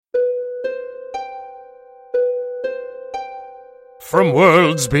from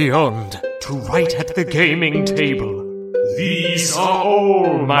worlds beyond to right at the gaming table. These are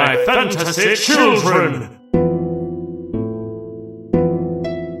all my fantasy children!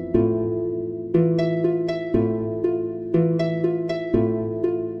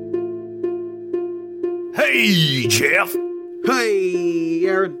 Hey, Jeff! Hey,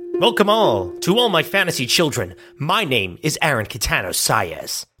 Aaron. Welcome to all my fantasy children. My name is Aaron Catano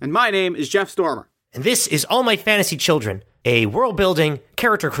Saez. And my name is Jeff Stormer. And this is All My Fantasy Children, a world-building,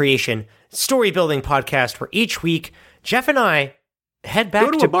 character creation, story-building podcast where each week, Jeff and I head back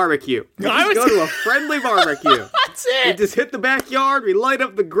to a barbecue. We just go to a friendly barbecue. That's it! We just hit the backyard, we light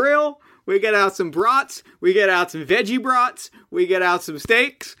up the grill, we get out some brats, we get out some veggie brats, we get out some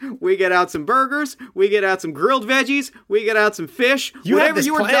steaks, we get out some burgers, we get out some grilled veggies, we get out some fish. Whatever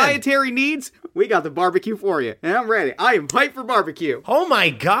your dietary needs, we got the barbecue for you. And I'm ready. I am hyped for barbecue. Oh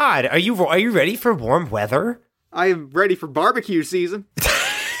my god, are you ready for warm weather? I am ready for barbecue season.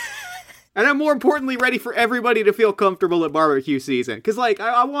 And I'm more importantly ready for everybody to feel comfortable at barbecue season. Because,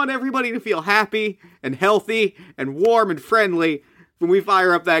 I want everybody to feel happy and healthy and warm and friendly when we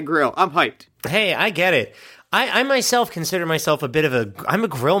fire up that grill. I'm hyped. Hey, I get it. I myself consider myself I'm a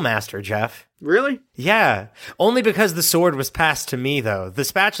grill master, Jeff. Really? Yeah. Only because the sword was passed to me, though. The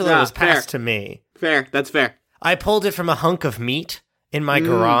spatula was passed to me. Fair. That's fair. I pulled it from a hunk of meat in my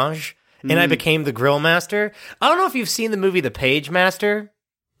garage, and I became the grill master. I don't know if you've seen the movie The Page Master.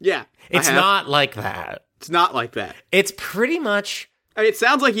 Yeah. It's not like that. It's not like that. It's pretty much... I mean, it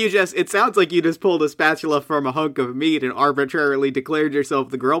sounds like you just pulled a spatula from a hunk of meat and arbitrarily declared yourself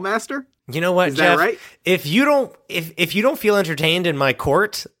the grill master. You know what, Is Jeff? that right? If you don't feel entertained in my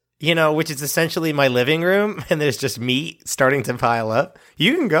court, which is essentially my living room, and there's just meat starting to pile up,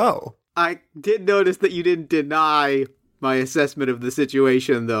 you can go. I did notice that you didn't deny my assessment of the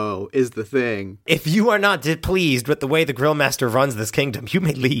situation, though, is the thing. If you are not pleased with the way the grill master runs this kingdom, you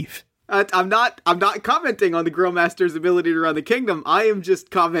may leave. I'm not commenting on the grill master's ability to run the kingdom. I am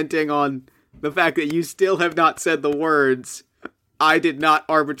just commenting on the fact that you still have not said the words, I did not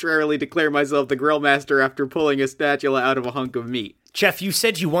arbitrarily declare myself the grill master after pulling a spatula out of a hunk of meat. Jeff, you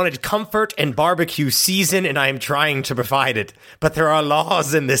said you wanted comfort and barbecue season, and I am trying to provide it. But there are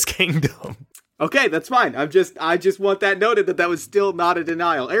laws in this kingdom. Okay, that's fine. I just want that noted that was still not a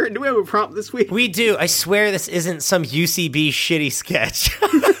denial. Aaron, do we have a prompt this week? We do. I swear this isn't some UCB shitty sketch.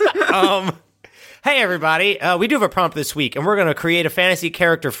 Hey, everybody. We do have a prompt this week, and we're going to create a fantasy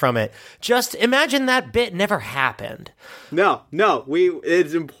character from it. Just imagine that bit never happened. No.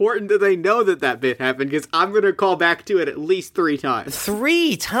 It's important that they know that bit happened, because I'm going to call back to it at least 3 times.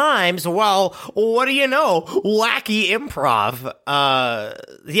 3 times? Well, what do you know? Wacky improv.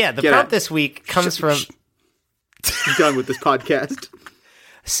 The prompt this week comes from... I'm done with this podcast.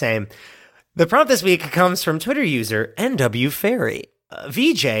 Same. The prompt this week comes from Twitter user NW Ferry.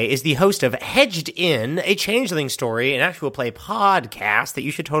 VJ is the host of Hedged In, a Changeling story, an actual play podcast that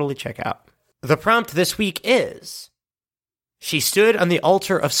you should totally check out. The prompt this week is, she stood on the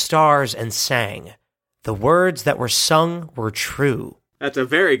altar of stars and sang. The words that were sung were true. That's a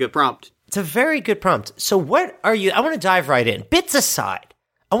very good prompt. It's a very good prompt. So what are you... I want to dive right in. Bits aside,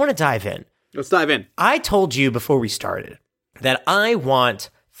 I want to dive in. Let's dive in. I told you before we started that I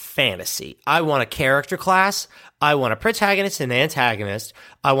want fantasy. I want a character class. I want a protagonist and an antagonist.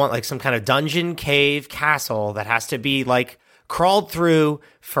 I want some kind of dungeon, cave, castle that has to be crawled through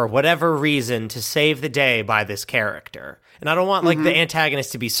for whatever reason to save the day by this character. And I don't want the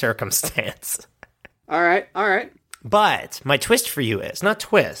antagonist to be circumstance. All right. But my twist for you is, not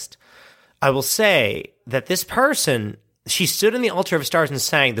twist, I will say that this person, she stood on the altar of stars and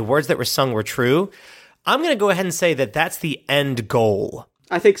sang, the words that were sung were true. I'm going to go ahead and say that that's the end goal.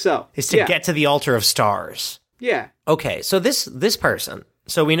 I think so. Is to get to the altar of stars. Yeah. Okay, so this person.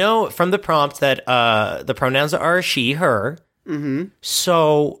 So we know from the prompt that the pronouns are she, her. Mm-hmm.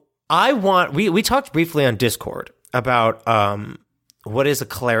 So we talked briefly on Discord about what is a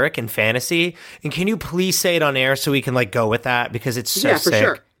cleric in fantasy, and can you please say it on air so we can go with that, because it's so sick. Yeah, for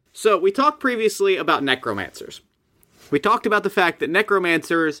sure. So we talked previously about necromancers. We talked about the fact that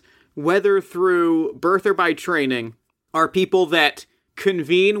necromancers, whether through birth or by training, are people that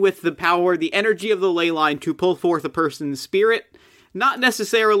convene with the power, the energy of the ley line to pull forth a person's spirit. Not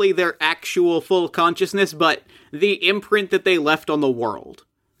necessarily their actual full consciousness, but the imprint that they left on the world.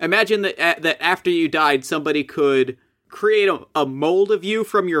 Imagine that after you died, somebody could create a mold of you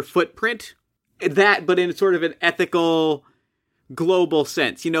from your footprint. That, but in sort of an ethical, global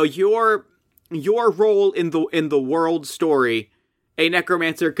sense. Your role in the world story, a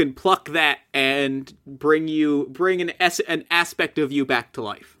necromancer can pluck that and bring an aspect of you back to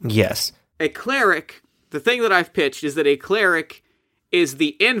life. Yes. A cleric, the thing that I've pitched is that a cleric is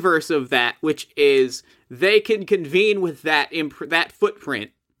the inverse of that, which is they can convene with that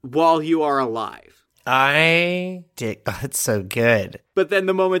footprint while you are alive. That's so good. But then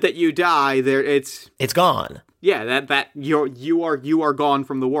the moment that you die, it's gone. Yeah, that you are gone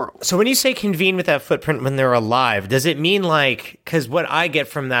from the world. So when you say convene with that footprint when they're alive, does it mean like, because what I get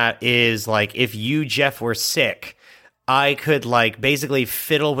from that is like, if you, Jeff, were sick, I could like basically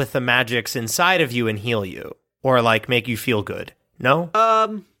fiddle with the magics inside of you and heal you, or like make you feel good. No?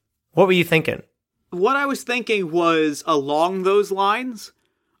 What were you thinking? What I was thinking was along those lines.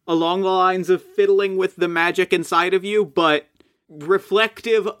 Along the lines of fiddling with the magic inside of you, but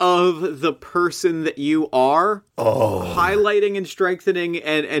reflective of the person that you are. Highlighting and strengthening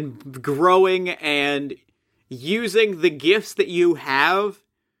and growing and using the gifts that you have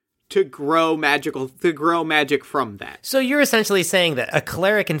to grow magic from that. So you're essentially saying that a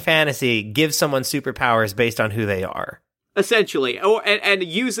cleric in fantasy gives someone superpowers based on who they are. Essentially, and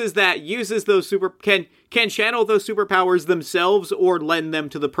uses those can channel those superpowers themselves or lend them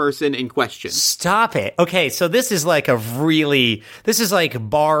to the person in question. Stop it. Okay, so this is like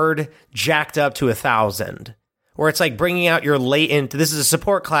Bard jacked up to 1,000, where it's like bringing out your latent. This is a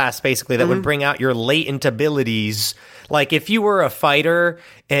support class basically that would bring out your latent abilities. Like if you were a fighter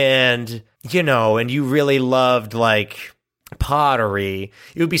and you really loved like pottery,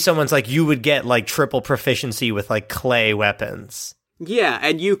 it would be someone's like you would get like triple proficiency with like clay weapons. Yeah,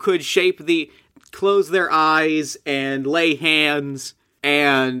 and you could close their eyes and lay hands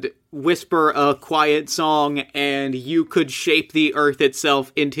and whisper a quiet song, and you could shape the earth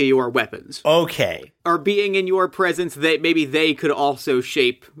itself into your weapons. Okay. Or being in your presence, maybe they could also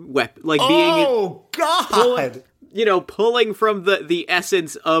shape weapons. Like God! Pulling from the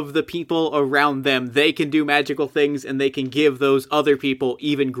essence of the people around them, they can do magical things, and they can give those other people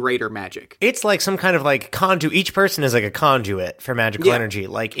even greater magic. It's like some kind of like conduit. Each person is like a conduit for magical energy,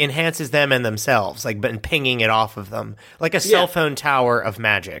 like enhances them and themselves, like but pinging it off of them, like a cell phone tower of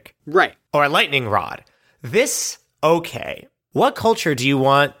magic, right? Or a lightning rod. Okay. What culture do you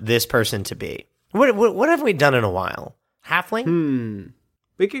want this person to be? What have we done in a while? Halfling?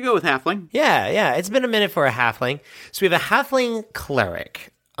 We could go with halfling. Yeah. It's been a minute for a halfling. So we have a halfling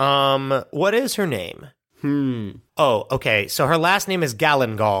cleric. What is her name? Oh, okay. So her last name is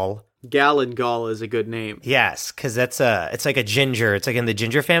Galengol. Galengol is a good name. Yes, because it's like a ginger. It's like in the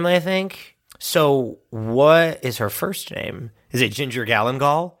ginger family, I think. So what is her first name? Is it Ginger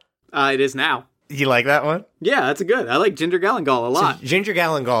Galengol? It is now. You like that one? Yeah, that's good. I like Ginger Galengol a lot. So Ginger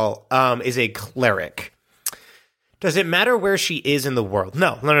Galengol is a cleric. Does it matter where she is in the world?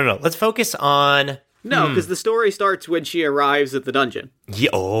 No. Let's focus on... No, because the story starts when she arrives at the dungeon.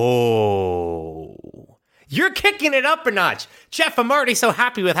 You're kicking it up a notch. Jeff, I'm already so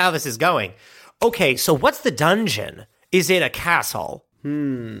happy with how this is going. Okay, so what's the dungeon? Is it a castle?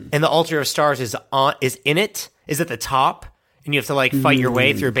 And the Altar of Stars is in it? Is it the top? And you have to like fight your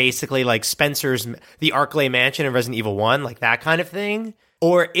way through basically like Spencer's... The Arklay Mansion in Resident Evil 1, like that kind of thing?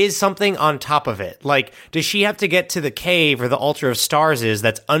 Or is something on top of it? Like, does she have to get to the cave where the Altar of Stars is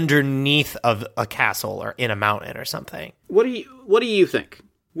that's underneath of a castle or in a mountain or something? What do you think?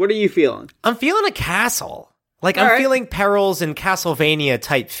 What are you feeling? I'm feeling a castle. Like, I'm feeling Perils and Castlevania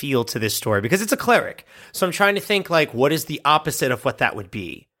type feel to this story because it's a cleric. So I'm trying to think, like, what is the opposite of what that would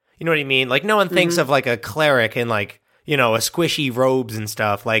be? You know what I mean? Like, no one thinks of, like, a cleric in, like, a squishy robes and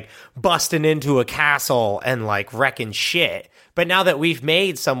stuff, like, busting into a castle and, like, wrecking shit. But now that we've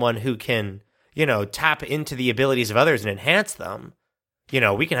made someone who can, tap into the abilities of others and enhance them,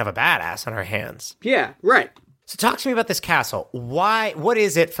 we can have a badass on our hands. Yeah, right. So talk to me about this castle. What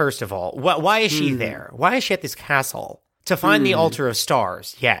is it, first of all? Why is she there? Why is she at this castle? To find the Altar of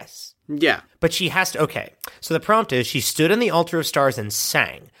Stars, yes. Yeah. But she has to, okay. So the prompt is, she stood on the Altar of Stars and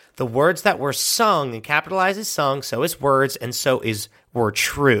sang. The words that were sung, and capitalized as sung, so is words, and so were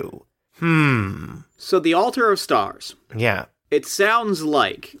true. So the Altar of Stars. Yeah. It sounds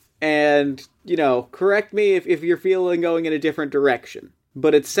like, and, correct me if you're feeling going in a different direction,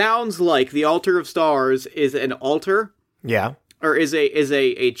 but it sounds like the Altar of Stars is an altar. Yeah. Or is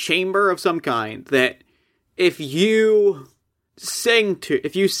a chamber of some kind that if you sing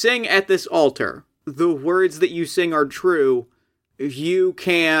at this altar, the words that you sing are true, you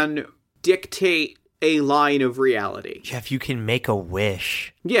can dictate a line of reality. Jeff, you can make a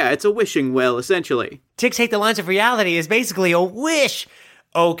wish. Yeah, it's a wishing well, essentially. Dictate the lines of reality is basically a wish.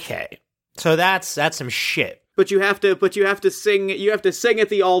 Okay. So that's some shit. But you have to sing at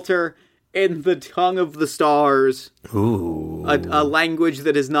the altar in the tongue of the stars. Ooh. A language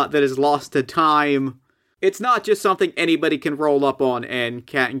that is lost to time. It's not just something anybody can roll up on and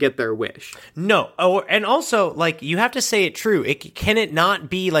can't get their wish. No. Oh, and also, like, you have to say it true. Can it not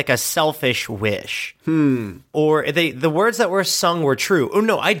be like a selfish wish? Or the words that were sung were true. Oh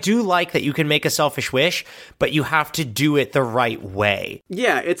no, I do like that you can make a selfish wish, but you have to do it the right way.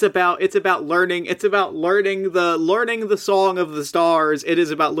 Yeah, it's about learning. It's about learning the song of the stars. It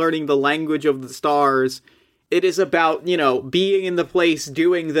is about learning the language of the stars. It is about, being in the place,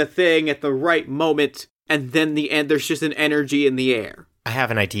 doing the thing at the right moment. And then there's just an energy in the air. I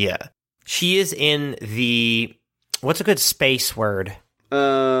have an idea. She is in the... What's a good space word?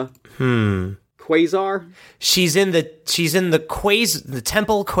 Quasar? She's in the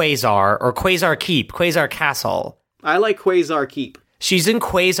Temple Quasar, or Quasar Keep, Quasar Castle. I like Quasar Keep. She's in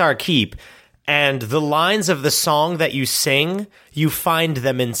Quasar Keep, and the lines of the song that you sing, you find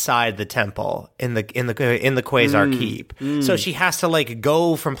them inside the temple in the Quasar Keep. So she has to like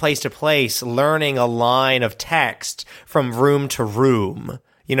go from place to place, learning a line of text from room to room.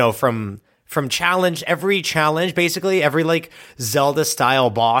 From challenge, every challenge, basically every like Zelda style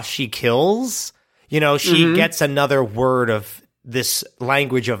boss she kills. She gets another word of this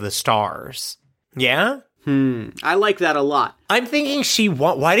language of the stars. Yeah. I like that a lot. I'm thinking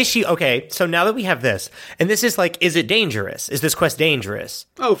why does she, okay, so now that we have this, and this is like, is it dangerous? Is this quest dangerous?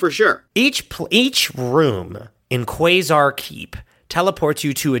 Oh, for sure. Each room in Quasar Keep teleports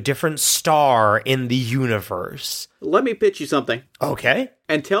you to a different star in the universe. Let me pitch you something. Okay.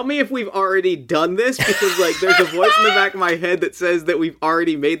 And tell me if we've already done this, because like there's a voice in the back of my head that says that we've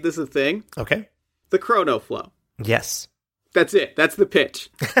already made this a thing. Okay. The Chrono Flow. Yes. That's it. That's the pitch.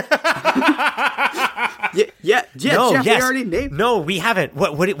 Yeah, no, Jeff, yes. we already named it. No, we haven't.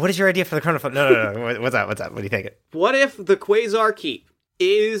 What is your idea for the Chrono Flow? No. What's that? What do you think? What if the Quasar Keep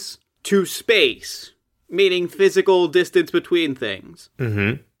is to space, meaning physical distance between things,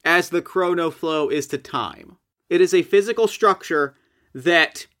 as the Chrono Flow is to time? It is a physical structure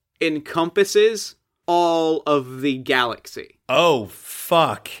that encompasses all of the galaxy. Oh,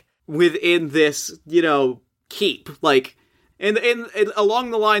 fuck. Within this, keep. Like, and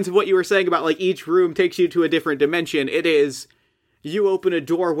along the lines of what you were saying about, like, each room takes you to a different dimension, it is, you open a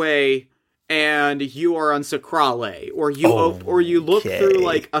doorway and you are on Sacrale, or you look through,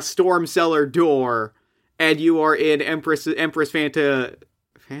 like, a storm cellar door and you are in Empress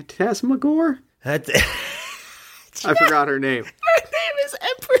Phantasmagore? I forgot her name. Her name is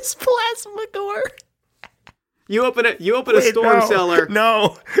Empress Plasmagore. You open a storm cellar.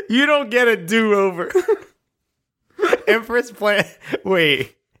 No, you don't get a do-over. Empress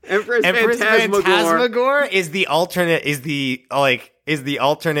Phantasmagore is the alternate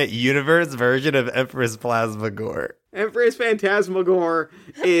universe version of Empress Plasmagore. Empress Phantasmagore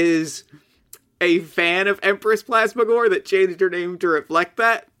is a fan of Empress Plasmagore that changed her name to reflect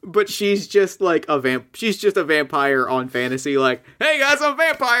that, but she's just like she's just a vampire on fantasy, like, hey guys, I'm a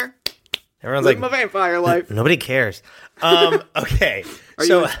vampire. Everyone's Live like, my vampire life. Nobody cares. Okay. Are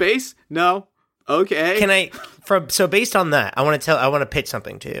you in space? No. Okay. So based on that, I want to pitch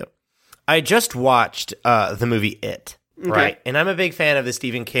something to you. I just watched the movie It, right? And I'm a big fan of the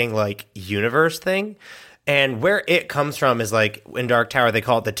Stephen King like universe thing. And where it comes from is like in Dark Tower, they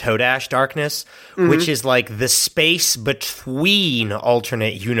call it the Todash darkness, which is like the space between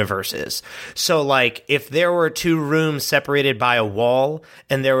alternate universes. So like if there were two rooms separated by a wall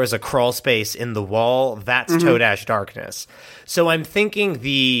and there was a crawl space in the wall, that's Todash darkness. So I'm thinking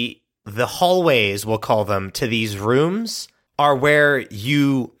the hallways, we'll call them, to these rooms are where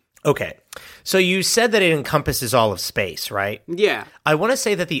okay. So you said that it encompasses all of space, right? Yeah. I want to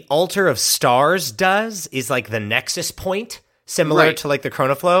say that the Altar of Stars is like the nexus point, similar to like the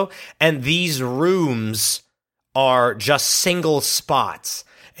Chrono Flow, and these rooms are just single spots.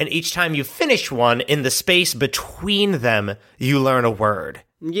 And each time you finish one, in the space between them, you learn a word.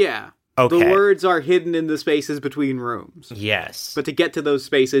 Yeah. Okay. The words are hidden in the spaces between rooms. Yes. But to get to those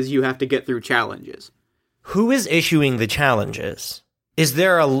spaces, you have to get through challenges. Who is issuing the challenges? Is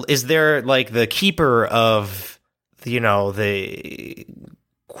there like the keeper of, the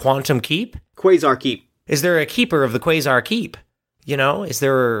Quantum Keep? Quasar Keep. Is there a keeper of the Quasar Keep? Is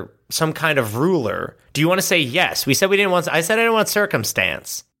there some kind of ruler? Do you want to say yes? I said I didn't want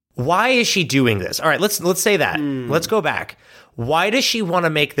circumstance. Why is she doing this? All right, let's say that. Let's go back. Why does she want to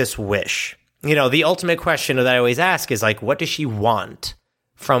make this wish? The ultimate question that I always ask is like, what does she want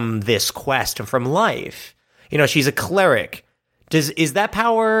from this quest and from life? She's a cleric. Is that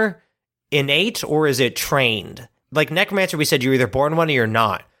power innate or is it trained? Like Necromancer, we said you're either born one or you're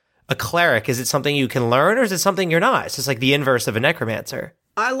not. A cleric, is it something you can learn or is it something you're not? It's just like the inverse of a Necromancer.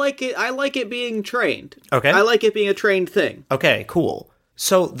 I like it being trained. Okay. I like it being a trained thing. Okay, cool.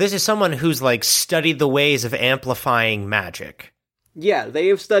 So this is someone who's, like, studied the ways of amplifying magic. Yeah, they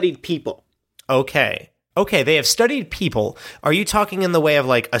have studied people. Okay, they have studied people. Are you talking in the way of,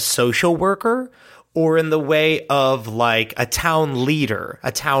 like, a social worker? Or in the way of, like, a town leader,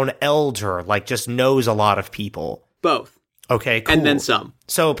 a town elder, like, just knows a lot of people? Both. Okay, cool. And then some.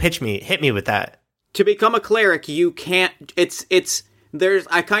 So hit me with that. To become a cleric, you can't,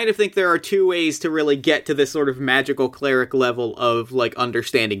 I kind of think there are two ways to really get to this sort of magical cleric level of, like,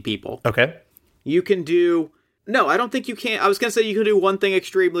 understanding people. Okay. You can do, no, I don't think you can, I was going to say you can do one thing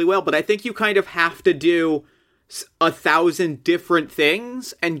extremely well, but I think you kind of have to do 1,000 different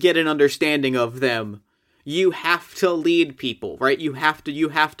things and get an understanding of them. You have to lead people, right? You have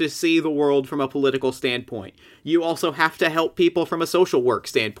to see the world from a political standpoint. You also have to help people from a social work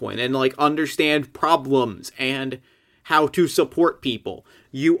standpoint and, like, understand problems and how to support people.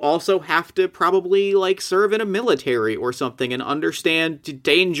 You also have to probably, like, serve in a military or something and understand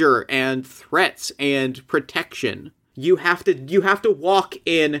danger and threats and protection. You have to walk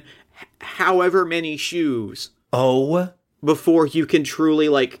in however many shoes. Oh. Before you can truly,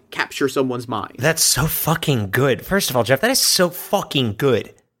 like, capture someone's mind. That's so fucking good. First of all, Jeff, that is so fucking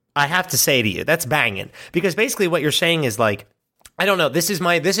good. I have to say to you, that's banging. Because basically what you're saying is, like, I don't know, this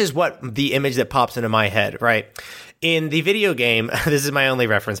is what the image that pops into my head, right? In the video game, this is my only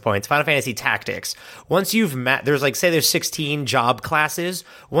reference point, Final Fantasy Tactics. Once you've there's 16 job classes.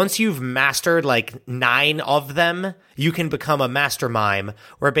 Once you've mastered, like, 9 of them, you can become a master mime,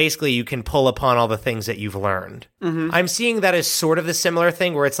 where basically you can pull upon all the things that you've learned. Mm-hmm. I'm seeing that as sort of the similar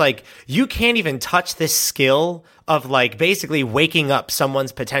thing, where it's like, you can't even touch this skill of, like, basically waking up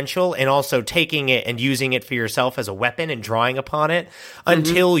someone's potential and also taking it and using it for yourself as a weapon and drawing upon it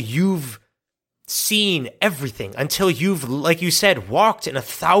until you've seen everything, until you've, like you said, walked in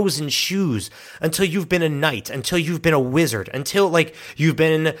 1,000 shoes, until you've been a knight, until you've been a wizard, until, like, you've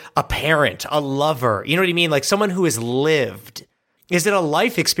been a parent, a lover, you know what I mean? Like, someone who has lived. Is it a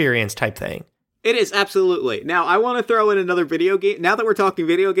life experience type thing? It is, absolutely. Now, I want to throw in another video game. Now that we're talking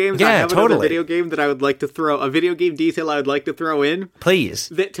video games, I have another video game that I would like to a video game detail I would like to throw in. Please.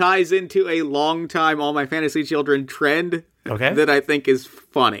 That ties into a long time All My Fantasy Children trend that I think is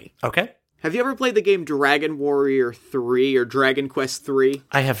funny. Okay. Have you ever played the game Dragon Warrior 3 or Dragon Quest 3?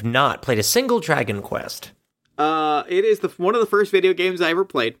 I have not played a single Dragon Quest. It is one of the first video games I ever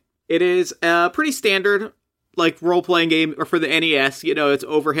played. It is pretty standard, like, role-playing game for the NES. You know, it's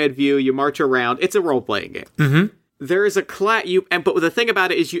overhead view, you march around. It's a role-playing game. Mm-hmm. There is a class, but the thing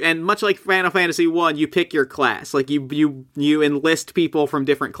about it is and much like Final Fantasy 1, you pick your class. Like, you enlist people from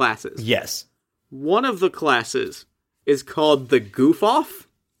different classes. Yes. One of the classes is called the Goof Off.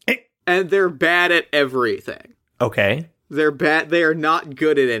 And they're bad at everything. Okay. They're bad. They are not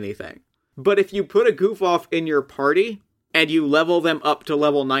good at anything. But if you put a goof off in your party and you level them up to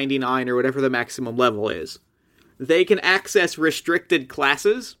level 99 or whatever the maximum level is, they can access restricted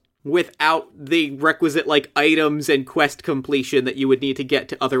classes without the requisite, like, items and quest completion that you would need to get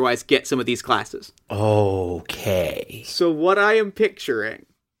to otherwise get some of these classes. Okay. So what I am picturing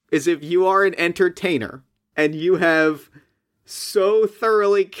is if you are an entertainer and you have so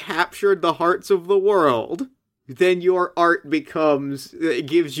thoroughly captured the hearts of the world, then your art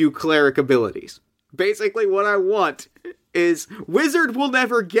gives you cleric abilities. Basically, what I want is Wizard will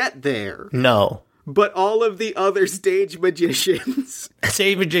never get there. No. But all of the other stage magicians,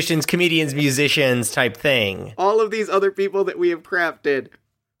 comedians, musicians type thing, all of these other people that we have crafted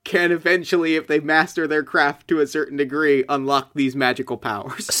can eventually, if they master their craft to a certain degree, unlock these magical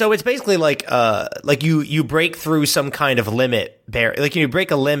powers. So it's basically like you break through some kind of limit barrier, like you break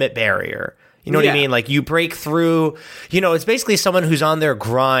a limit barrier. You know what I mean? Like, you break through, it's basically someone who's on their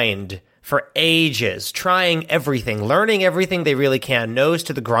grind for ages, trying everything, learning everything they really can, nose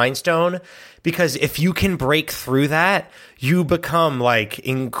to the grindstone, because if you can break through that, you become, like,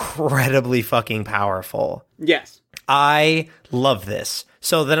 incredibly fucking powerful. Yes. I love this.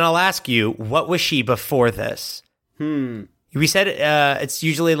 So then I'll ask you, what was she before this? We said it's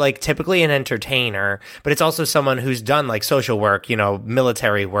usually, like, typically an entertainer, but it's also someone who's done, like, social work,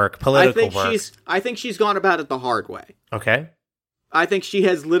 military work, political work. I think she's gone about it the hard way. Okay. I think she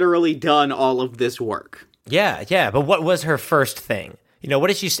has literally done all of this work. Yeah, but what was her first thing? What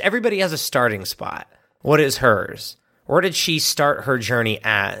did she... Everybody has a starting spot. What is hers? Where did she start her journey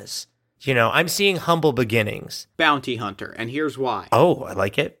as? I'm seeing humble beginnings. Bounty hunter, and here's why. Oh, I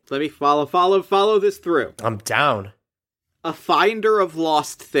like it. Let me follow this through. I'm down. A finder of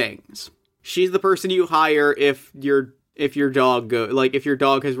lost things. She's the person you hire if your dog if your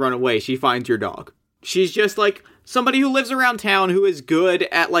dog has run away, she finds your dog. She's just, like, somebody who lives around town who is good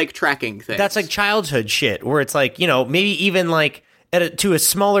at, like, tracking things. That's, like, childhood shit, where it's, like, maybe even, like, to a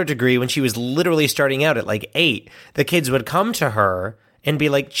smaller degree, when she was literally starting out at like 8, the kids would come to her and be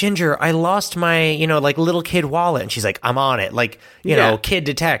like, Ginger, I lost my, like little kid wallet. And she's like, I'm on it. Like, you know, kid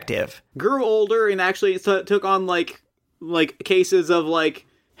detective. Grew older and actually took on like cases of like,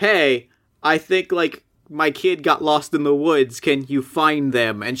 hey, I think like my kid got lost in the woods. Can you find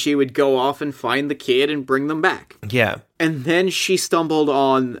them? And she would go off and find the kid and bring them back. Yeah. And then she stumbled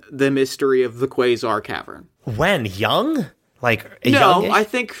on the mystery of the Quasar Cavern. When? Young? Like, no, youngish? I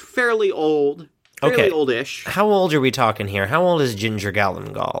think fairly old. Fairly oldish. How old are we talking here? How old is Ginger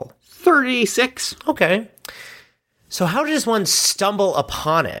Gallengall? 36. Okay. So how does one stumble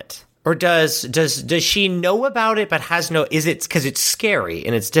upon it? Or does she know about it but has no... Is it because it's scary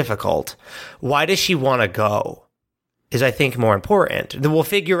and it's difficult? Why does she want to go? Is, I think, more important. Then we'll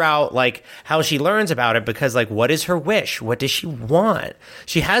figure out, like, how she learns about it because, like, what is her wish? What does she want?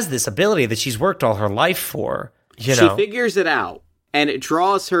 She has this ability that she's worked all her life for, you know? She figures it out. And it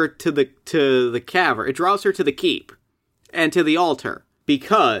draws her to the cavern. It draws her to the keep and to the altar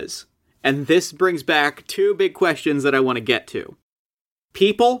because, and this brings back 2 big questions that I want to get to.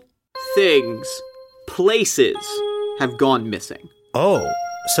 People, things, places have gone missing. Oh,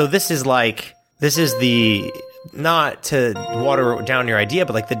 so this is the, not to water down your idea,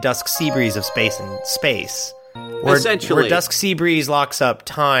 but like the Dusk Seabreeze of space. Essentially. Where Dusk Seabreeze locks up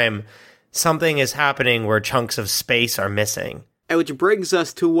time, something is happening where chunks of space are missing. Which brings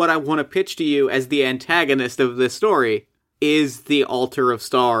us to what I want to pitch to you as the antagonist of this story, is the Altar of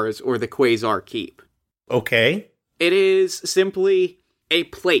Stars or the Quasar Keep. Okay. It is simply a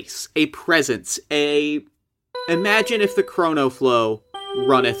place, a presence, imagine if the Chronoflow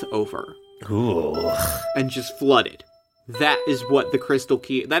runneth over. Ooh. And just flooded. That is what the Crystal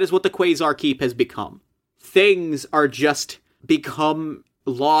Keep, that is what the Quasar Keep has become. Things are just become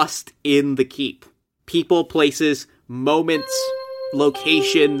lost in the keep. People, places, moments,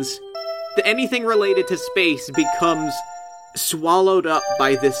 locations, anything related to space becomes swallowed up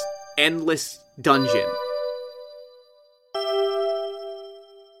by this endless dungeon.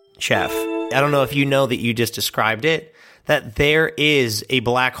 Chef, I don't know if you know that you just described it, that there is a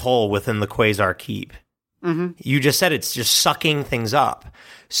black hole within the Quasar Keep. Mm-hmm. You just said it's just sucking things up.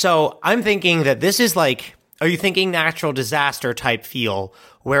 So I'm thinking that this is like, are you thinking natural disaster type feel,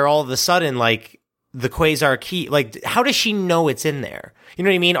 where all of a sudden, like, the Quasar Keep, like, how does she know it's in there? You know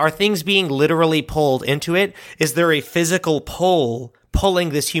what I mean? Are things being literally pulled into it? Is there a physical pull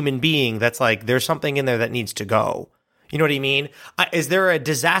pulling this human being that's like, there's something in there that needs to go? You know what I mean? Is there a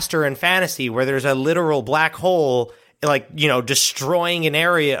disaster in fantasy where there's a literal black hole, like, you know, destroying an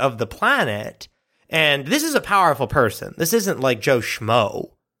area of the planet? And this is a powerful person. This isn't like Joe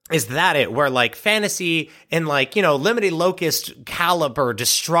Schmo. Is that it? Where like fantasy and like, you know, limited locust caliber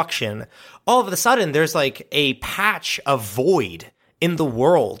destruction, all of a sudden there's like a patch of void in the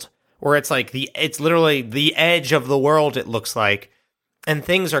world where it's like it's literally the edge of the world, it looks like, and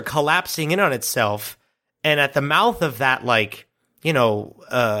things are collapsing in on itself. And at the mouth of that, like, you know,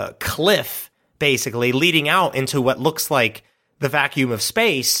 cliff, basically leading out into what looks like the vacuum of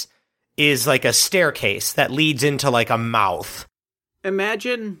space is like a staircase that leads into like a mouth.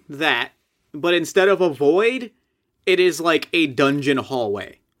 Imagine that, but instead of a void, it is like a dungeon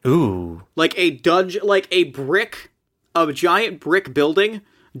hallway. Ooh. Like a dungeon, like a giant brick building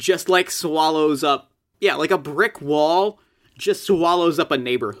just like swallows up, yeah, like a brick wall just swallows up a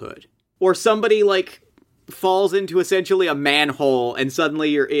neighborhood. Or somebody like falls into essentially a manhole and suddenly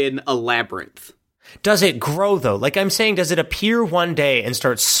you're in a labyrinth. Does it grow though? Like I'm saying, does it appear one day and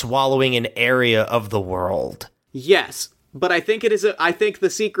start swallowing an area of the world? Yes. But I think I think the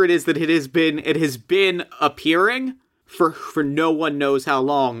secret is that it has been appearing for no one knows how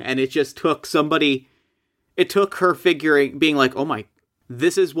long, and it just took her being like, oh my,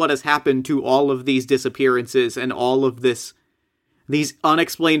 this is what has happened to all of these disappearances and all of these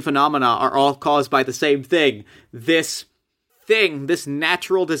unexplained phenomena are all caused by the same thing. This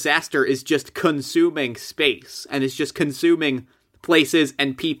natural disaster is just consuming space, and it's just consuming places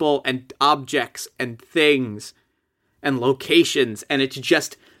and people and objects and things and locations, and it's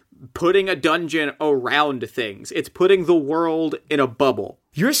just putting a dungeon around things. It's putting the world in a bubble.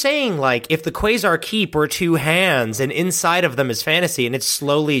 You're saying, like, if the Quasar Keep were 2 hands and inside of them is fantasy and it's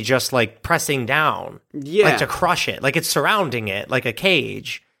slowly just, like, pressing down. Yeah. Like, to crush it. Like, it's surrounding it, like a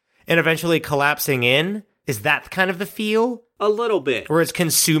cage. And eventually collapsing in? Is that kind of the feel? A little bit. Or it's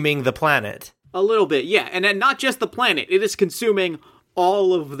consuming the planet? A little bit, yeah. And then not just the planet. It is consuming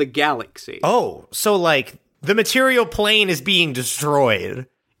all of the galaxy. Oh, so, like, the material plane is being destroyed.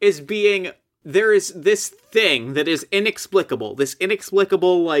 There is this thing that is inexplicable. This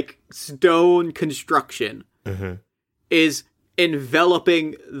inexplicable, like, stone construction is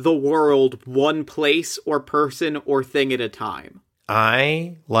enveloping the world one place or person or thing at a time.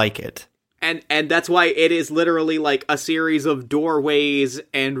 I like it. And that's why it is literally like a series of doorways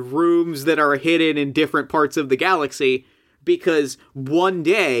and rooms that are hidden in different parts of the galaxy, because one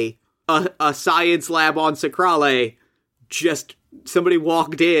day a science lab on Sacrale, just somebody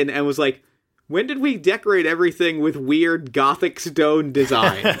walked in and was like, when did we decorate everything with weird Gothic stone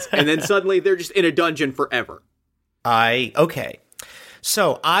designs? And then suddenly they're just in a dungeon forever. Okay.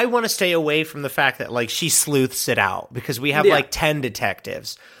 So I want to stay away from the fact that like she sleuths it out, because we have like 10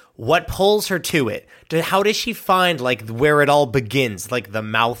 detectives. What pulls her to it? How does she find like where it all begins, like the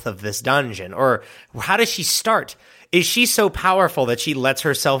mouth of this dungeon? Or how does she start? Is she so powerful that she lets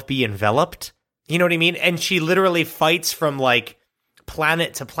herself be enveloped? You know what I mean? And she literally fights from like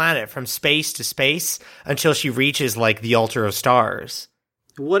planet to planet, from space to space, until she reaches like the altar of stars.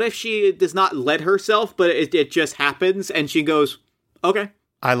 What if she does not let herself, but it just happens and she goes, okay,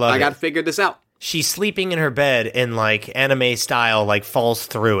 I gotta figure this out. She's sleeping in her bed and like anime style, like falls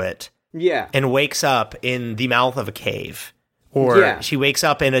through it. Yeah. And wakes up in the mouth of a cave. Or she wakes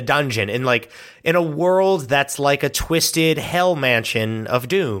up in a dungeon, in like in a world that's like a twisted hell mansion of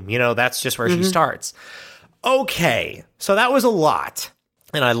doom. You know, that's just where she starts. Okay, so that was a lot,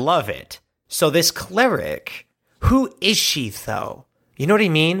 and I love it. So this cleric, who is she though? You know what I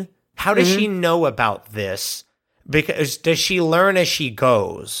mean? How does she know about this? Because does she learn as she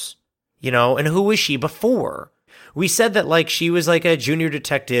goes? You know, and who was she before? We said that like she was like a junior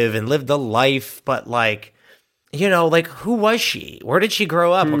detective and lived a life, but like, you know, like who was she? Where did she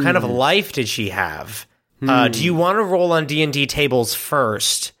grow up? What kind of life did she have? Do you want to roll on D&D tables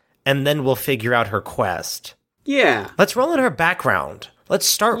first, and then we'll figure out her quest? Yeah. Let's roll in her background. Let's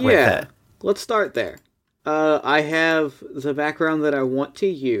start with it. Let's start there. I have the background that I want to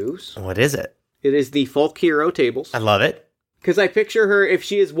use. What is it? It is the folk hero tables. I love it. Because I picture her, if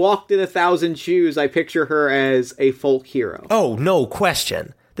she has walked in 1,000 shoes, I picture her as a folk hero. Oh, no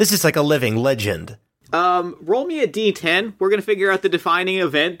question. This is like a living legend. Roll me a d10. We're going to figure out the defining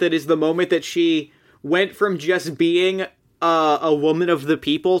event that is the moment that she went from just being a woman of the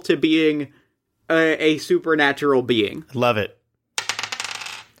people to being a supernatural being. Love it.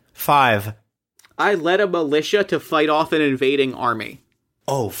 5. I led a militia to fight off an invading army.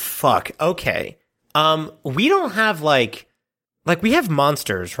 Oh, fuck. Okay. We don't have like we have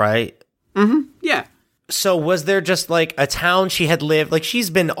monsters, right? Yeah. So was there just like a town she had lived, like she's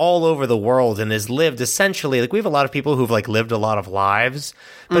been all over the world and has lived essentially, like we have a lot of people who've like lived a lot of lives,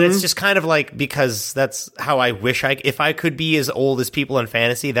 but it's just kind of like, because that's how I wish if I could be as old as people in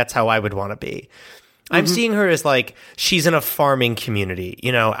fantasy, that's how I would want to be. I'm seeing her as like, she's in a farming community,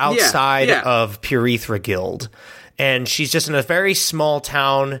 you know, outside of Purethra Guild. And she's just in a very small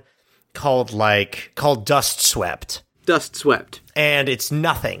town called Dust Swept. Dust Swept. And it's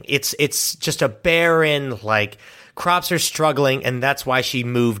nothing. It's just a barren, like, crops are struggling, and that's why she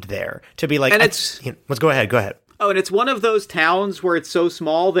moved there. To be like, and let's go ahead. Oh, and it's one of those towns where it's so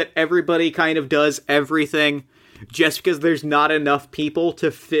small that everybody kind of does everything just because there's not enough people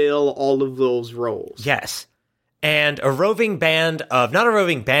to fill all of those roles. Yes. And a roving band of, not a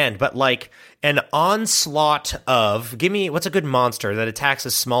roving band, but like an onslaught of, what's a good monster that attacks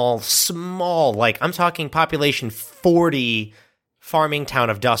a small, like, I'm talking population 40 farming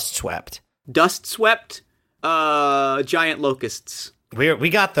town of Dust Swept. Dust Swept, giant locusts. We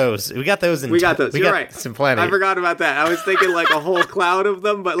got those. We got those. You're right. Some plenty. I forgot about that. I was thinking like a whole cloud of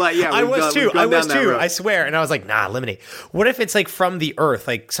them, but like, yeah, I was too. I swear. And I was like, nah, eliminate. What if it's like from the earth,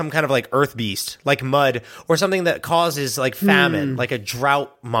 like some kind of like earth beast, like mud, or something that causes like famine, like a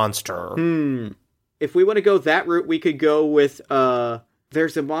drought monster? If we want to go that route, we could go with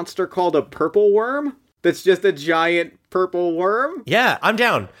there's a monster called a purple worm. That's just a giant purple worm. Yeah, I'm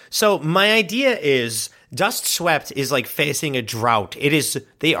down. So my idea is Dust Swept is like facing a drought.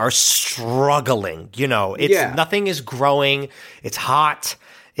 They are struggling, you know. Nothing is growing. It's hot.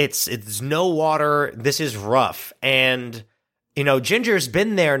 It's no water. This is rough. And you know, Ginger's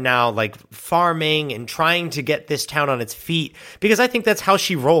been there now, like farming and trying to get this town on its feet, because I think that's how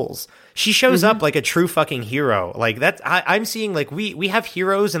she rolls. She shows up like a true fucking hero. Like that's, I'm seeing like we have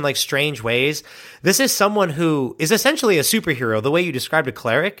heroes in like strange ways. This is someone who is essentially a superhero. The way you described a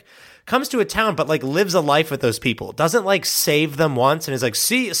cleric, comes to a town, but like lives a life with those people. Doesn't like save them once and is like,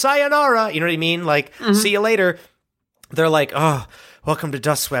 see, sayonara. You know what I mean? Like, see you later. They're like, oh, welcome to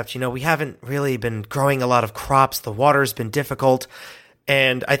Dust Swept. You know, we haven't really been growing a lot of crops. The water's been difficult.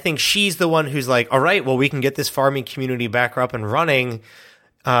 And I think she's the one who's like, all right, well, we can get this farming community back up and running.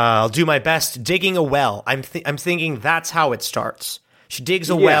 I'll do my best digging a well. I'm thinking that's how it starts. She digs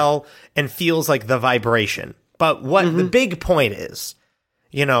a well and feels like the vibration. But what the big point is,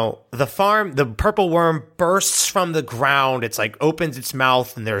 you know, the purple worm bursts from the ground. It's like opens its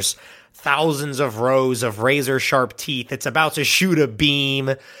mouth and there's thousands of rows of razor sharp teeth. It's about to shoot a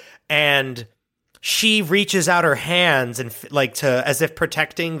beam, and she reaches out her hands and as if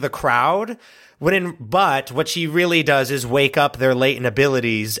protecting the crowd. But what she really does is wake up their latent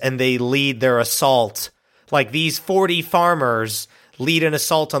abilities, and they lead their assault. Like, these 40 farmers lead an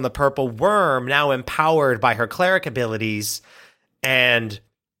assault on the purple worm, now empowered by her cleric abilities, and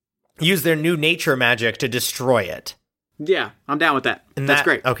use their new nature magic to destroy it. Yeah, I'm down with that. And that's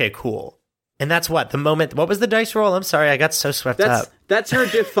great. Okay, cool. And that's what was the dice roll? I'm sorry, I got so swept up. That's her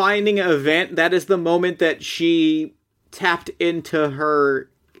defining event. That is the moment that she tapped into her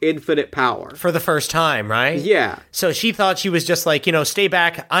infinite power. For the first time, right? Yeah. So she thought she was just like, you know, stay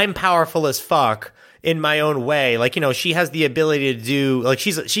back, I'm powerful as fuck in my own way. Like, you know, she has the ability to do, like,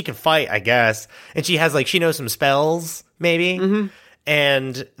 she can fight, I guess. And she has, like, she knows some spells, maybe. Mm-hmm.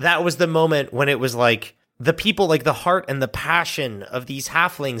 And that was the moment when it was like, the people, like the heart and the passion of these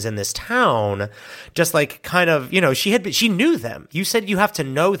halflings in this town, just like kind of, you know, she knew them. You said you have to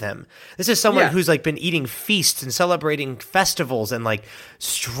know them. This is someone who's like been eating feasts and celebrating festivals and like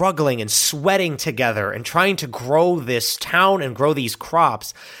struggling and sweating together and trying to grow this town and grow these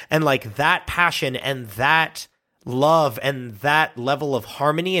crops. And like that passion and that love and that level of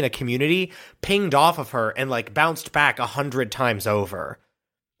harmony in a community pinged off of her and like bounced back 100 times over.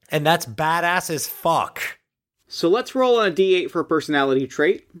 And that's badass as fuck. So let's roll on a D8 for a personality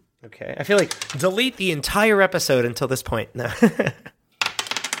trait. Okay. I feel like delete the entire episode until this point. No.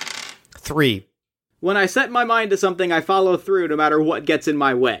 3. When I set my mind to something, I follow through no matter what gets in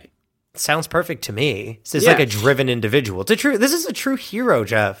my way. Sounds perfect to me. This is like a driven individual. This is a true hero,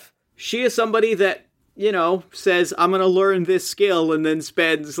 Jeff. She is somebody that, you know, says, I'm going to learn this skill, and then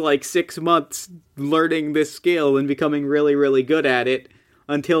spends like 6 months learning this skill and becoming really, really good at it,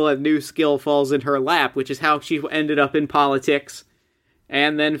 until a new skill falls in her lap, which is how she ended up in politics,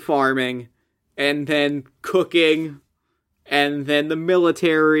 and then farming, and then cooking, and then the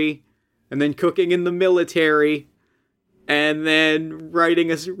military, and then cooking in the military, and then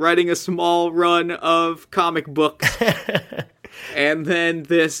writing a small run of comic books, and then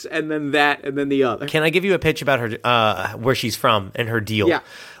this, and then that, and then the other. Can I give you a pitch about her, where she's from and her deal? Yeah.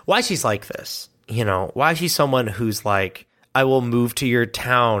 Why she's like this, you know? Why she's someone who's like, I will move to your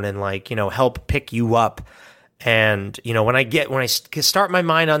town and like, you know, help pick you up. And, you know, when I start my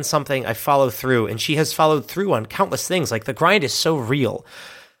mind on something, I follow through, and she has followed through on countless things. Like the grind is so real.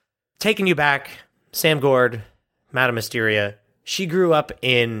 Taking you back, Sam Gord, Madame Mysteria, she grew up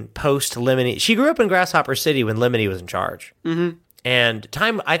in post-Limini. She grew up in Grasshopper City when Limini was in charge. Mm-hmm. And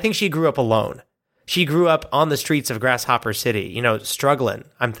I think she grew up alone. She grew up on the streets of Grasshopper City, you know, struggling,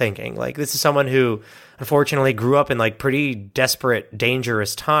 I'm thinking. Like, this is someone who, unfortunately, grew up in, like, pretty desperate,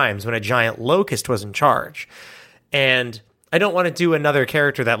 dangerous times when a giant locust was in charge. And I don't want to do another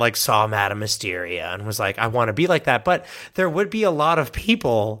character that, like, saw Madame Mysteria and was like, I want to be like that. But there would be a lot of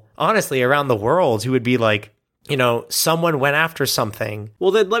people, honestly, around the world who would be like, you know, someone went after something.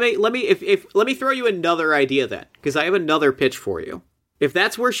 Well, then let me throw you another idea then, because I have another pitch for you. If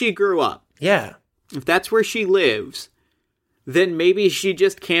that's where she grew up. Yeah. If that's where she lives, then maybe she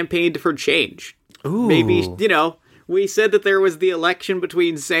just campaigned for change. Ooh. Maybe, you know, we said that there was the election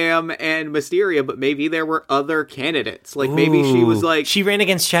between Sam and Mysteria, but maybe there were other candidates. Like, maybe she was like... She ran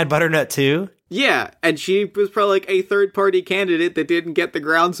against Chad Butternut, too? Yeah, and she was probably like a third-party candidate that didn't get the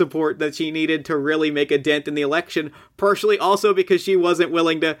ground support that she needed to really make a dent in the election, partially also because she wasn't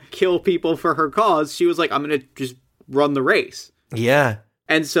willing to kill people for her cause. She was like, I'm going to just run the race. Yeah.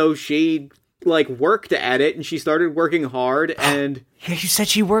 And so she... like worked at it, and she started working hard, and yeah, you said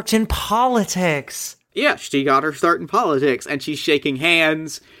she worked in politics. Yeah, she got her start in politics, and she's shaking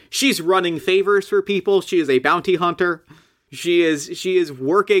hands. She's running favors for people. She is a bounty hunter. She is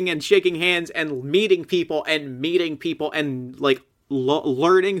working and shaking hands and meeting people and like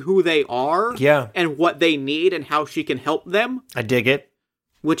learning who they are, and what they need and how she can help them. I dig it.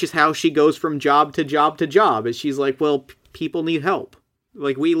 Which is how she goes from job to job to job. Is she's like, well, people need help.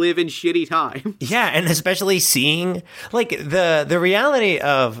 Like, we live in shitty times. Yeah, and especially seeing, like, the reality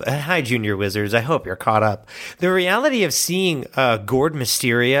of... Hi, Junior Wizards. I hope you're caught up. The reality of seeing Gord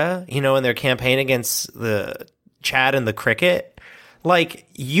Mysteria, you know, in their campaign against the Chad and the Cricket, like,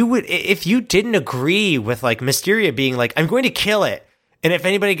 you would... If you didn't agree with, like, Mysteria being like, I'm going to kill it, and if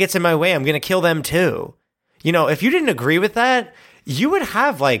anybody gets in my way, I'm going to kill them too. You know, if you didn't agree with that, you would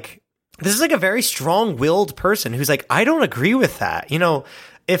have, like... This is like a very strong-willed person who's like, I don't agree with that. You know,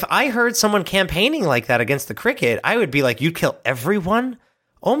 if I heard someone campaigning like that against the Cricket, I would be like, you'd kill everyone?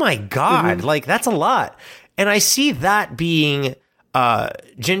 Oh my God. Mm-hmm. Like, that's a lot. And I see that being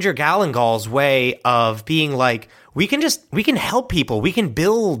Ginger Gallengal's way of being like, we can help people. We can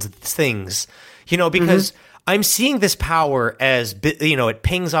build things, because I'm seeing this power as, it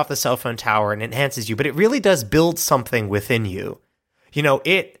pings off the cell phone tower and enhances you, but it really does build something within you.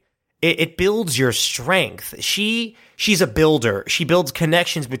 It builds your strength. She's a builder. She builds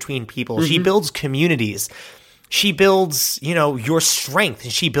connections between people. She builds communities. She builds, your strength.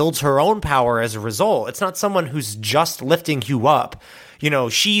 She builds her own power as a result. It's not someone who's just lifting you up.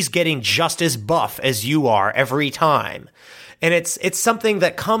 She's getting just as buff as you are every time. And it's something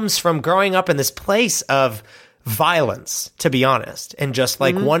that comes from growing up in this place of violence, to be honest, and just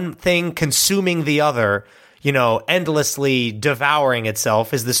like one thing consuming the other, endlessly devouring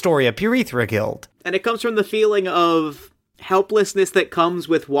itself is the story of Purethra Guild. And it comes from the feeling of helplessness that comes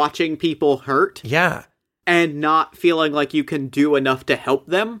with watching people hurt. Yeah. And not feeling like you can do enough to help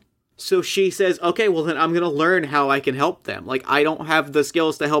them. So she says, okay, well then I'm going to learn how I can help them. Like, I don't have the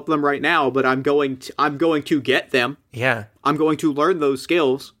skills to help them right now, but I'm going to get them. Yeah. I'm going to learn those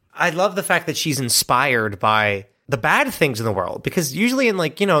skills. I love the fact that she's inspired by the bad things in the world, because usually in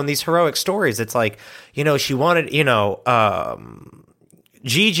in these heroic stories, it's like, she wanted,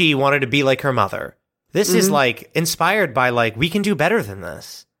 Gigi wanted to be like her mother. This is like inspired by we can do better than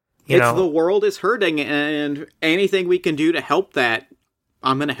this. The world is hurting, and anything we can do to help that,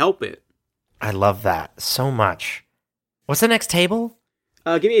 I'm going to help it. I love that so much. What's the next table?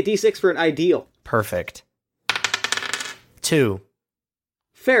 Give me a D6 for an ideal. Perfect. 2.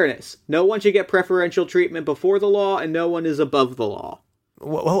 Fairness. No one should get preferential treatment before the law, and no one is above the law.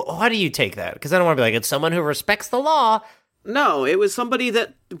 How do you take that? Because I don't want to be like, it's someone who respects the law. No, it was somebody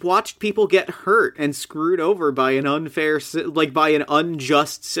that watched people get hurt and screwed over by an by an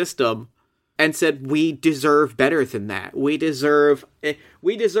unjust system, and said, we deserve better than that. We deserve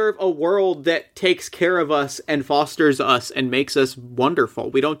a world that takes care of us and fosters us and makes us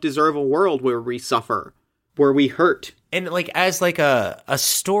wonderful. We don't deserve a world where we suffer, where we hurt. And as a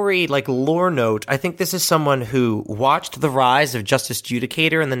story, lore note, I think this is someone who watched the rise of Justice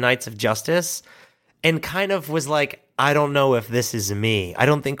Judicator and the Knights of Justice and kind of was like, I don't know if this is me. I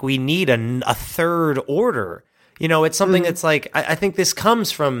don't think we need a third order. It's something that's I think this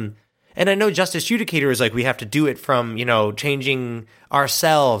comes from, and I know Justice Judicator is we have to do it from, changing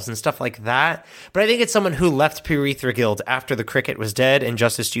ourselves and stuff like that. But I think it's someone who left Purethra Guild after the cricket was dead and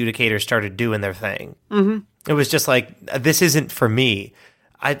Justice Judicator started doing their thing. Mm-hmm. It was just this isn't for me.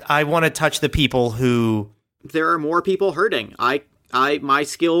 I want to touch the people who... There are more people hurting. My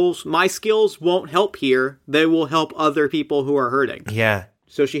skills won't help here. They will help other people who are hurting. Yeah.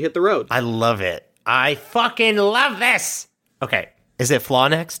 So she hit the road. I love it. I fucking love this. Okay. Is it flaw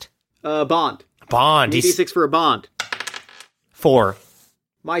next? Bond. Bond. D6 for a bond. 4.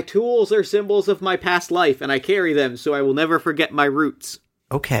 My tools are symbols of my past life, and I carry them so I will never forget my roots.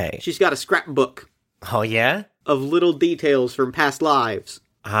 Okay. She's got a scrapbook. Oh, yeah? Of little details from past lives.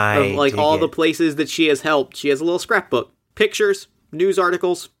 Of all the places that she has helped. She has a little scrapbook. Pictures, news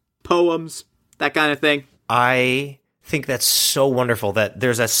articles, poems, that kind of thing. I think that's so wonderful that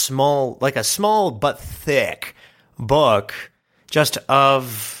there's a small but thick book just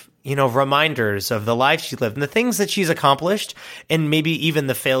of, reminders of the life she lived and the things that she's accomplished and maybe even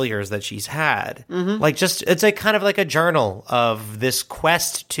the failures that she's had. Mm-hmm. It's kind of like a journal of this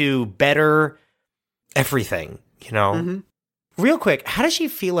quest to better everything, Mm-hmm. Real quick, how does she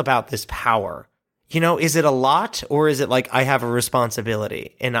feel about this power? Is it a lot, or is it I have a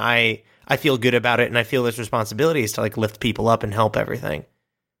responsibility and I feel good about it and I feel this responsibility is to lift people up and help everything?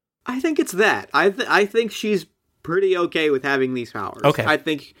 I think it's that. I think she's pretty okay with having these powers. Okay. I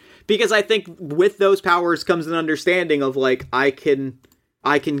think with those powers comes an understanding of I can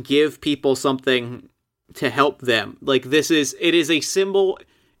give people something to help them. It is a symbol.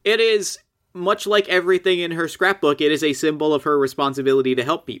 It is much like everything in her scrapbook. It is a symbol of her responsibility to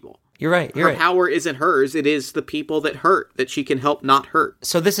help people. You're right. Her power isn't hers. It is the people that hurt that she can help not hurt.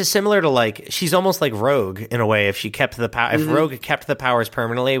 So this is similar to she's almost like Rogue in a way. If she kept the if Rogue kept the powers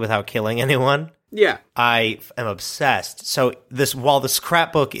permanently without killing anyone. Yeah. I am obsessed. So while the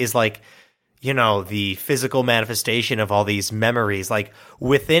scrapbook is the physical manifestation of all these memories,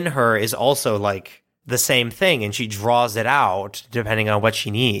 within her is also the same thing, and she draws it out depending on what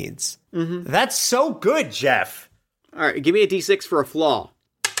she needs. Mm-hmm. That's so good, Jeff. All right, give me a D6 for a flaw.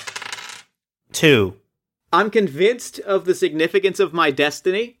 2. I'm convinced of the significance of my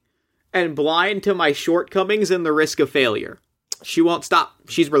destiny and blind to my shortcomings and the risk of failure. She won't stop.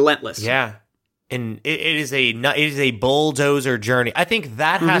 She's relentless. Yeah. And it is a bulldozer journey. I think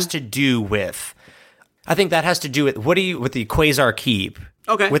that has to do with with the Quasar Keep.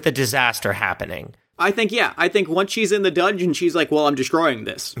 Okay. With the disaster happening. I think once she's in the dungeon, she's like, well, I'm destroying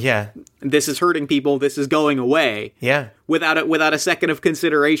this. Yeah. This is hurting people. This is going away. Yeah. Without a second of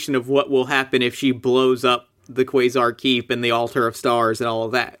consideration of what will happen if she blows up the Quasar Keep and the Altar of Stars and all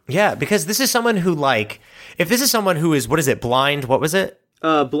of that. Yeah, because this is someone who, like, if this is someone who is, what is it, blind? What was it?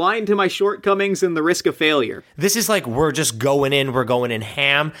 Blind to my shortcomings and the risk of failure. This is like, we're going in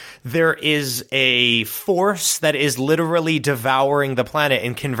ham. There is a force that is literally devouring the planet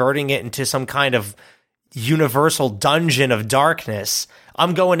and converting it into some kind of universal dungeon of darkness.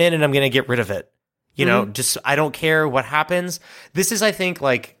 I'm going in and I'm going to get rid of it. You know, just, I don't care what happens. This is, I think,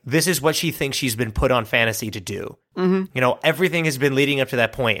 like, this is what she thinks she's been put on Fantasy to do. You know, everything has been leading up to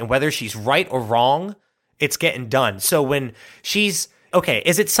that point, and whether she's right or wrong, it's getting done. So when she's, okay,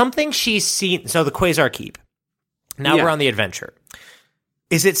 is it something she's seen? So the Quasar Keep. Now we're on the adventure.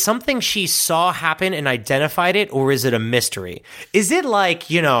 Is it something she saw happen and identified it, or is it a mystery? Is it like,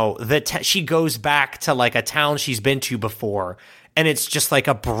 you know, that she goes back to like a town she's been to before, and it's just like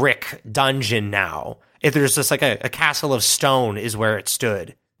a brick dungeon now? If there's just like a castle of stone is where it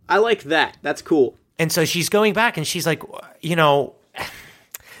stood. I like that. That's cool. And so she's going back and she's like, you know,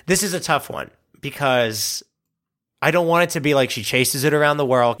 this is a tough one because I don't want it to be like she chases it around the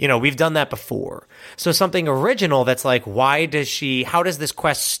world. You know, we've done that before. So something original that's like, how does this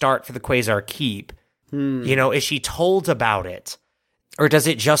quest start for the Quasar Keep? You know, is she told about it? Or does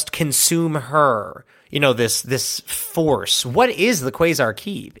it just consume her? You know, this force. What is the Quasar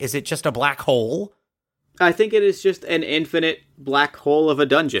Keep? Is it just a black hole? I think it is just an infinite black hole of a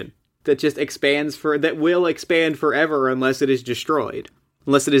dungeon that just that will expand forever unless it is destroyed.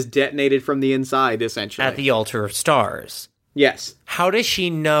 Unless it is detonated from the inside, essentially. At the Altar of Stars. Yes. How does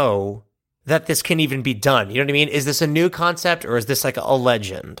she know that this can even be done? You know what I mean? Is this a new concept, or is this like a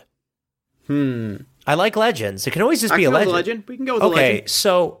legend? I like legends. It can always just be a legend. We can go with a legend. Okay,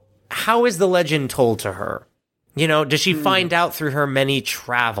 so how is the legend told to her? You know, does she find out through her many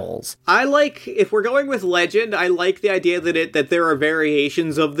travels? If we're going with legend, I like the idea that there are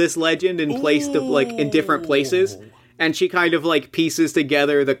variations of this legend in different places, and she kind of like pieces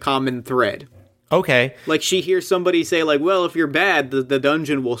together the common thread. Okay. Like she hears somebody say like, well, if you're bad, the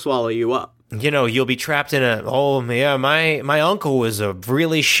dungeon will swallow you up. You know, you'll be trapped in my uncle was a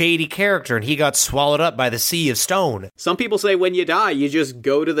really shady character and he got swallowed up by the Sea of Stone. Some people say when you die, you just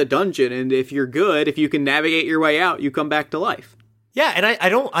go to the dungeon, and if you're good, if you can navigate your way out, you come back to life. Yeah, and I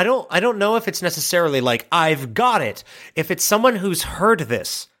don't know if it's necessarily like, I've got it. If it's someone who's heard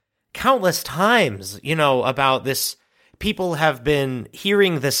this countless times, you know, about this, people have been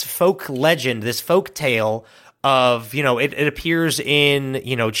hearing this folk legend, this folk tale of, you know, it appears in,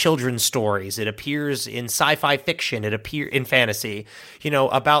 you know, children's stories. It appears in sci-fi fiction. It appears in fantasy, you know,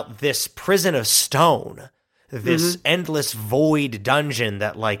 about this prison of stone, this endless void dungeon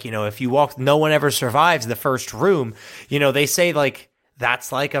that, like, you know, if you walk, no one ever survives the first room. You know, they say, like,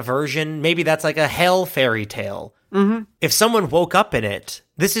 that's like a version, maybe that's like a hell fairy tale. If someone woke up in it,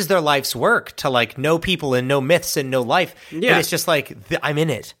 this is their life's work, to, like, know people and know myths and know life. Yeah. And it's just like, I'm in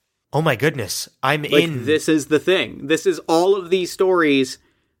it. Oh my goodness, I'm like, in. This is the thing. This is all of these stories.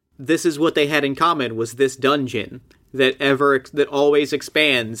 This is what they had in common, was this dungeon that always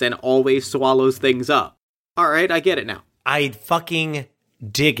expands and always swallows things up. All right, I get it now. I fucking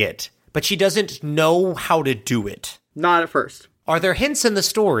dig it. But she doesn't know how to do it. Not at first. Are there hints in the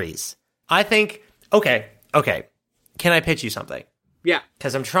stories? I think, okay. Can I pitch you something? Yeah.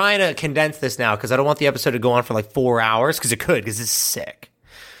 Because I'm trying to condense this now, because I don't want the episode to go on for like 4 hours, because it could, because it's sick.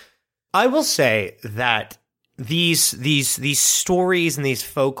 I will say that these stories and these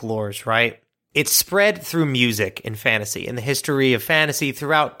folklores, right? It's spread through music and fantasy, in the history of fantasy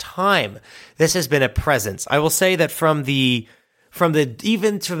throughout time. This has been a presence. I will say that from the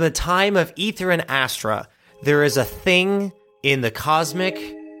time of Aether and Astra, there is a thing in the cosmic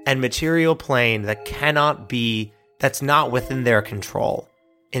and material plane that's not within their control.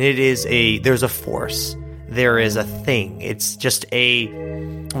 And there's a force. There is a thing. It's just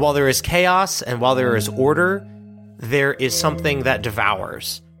while there is chaos and while there is order, there is something that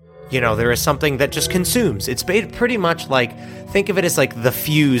devours. You know, there is something that just consumes. It's pretty much like, think of it as like the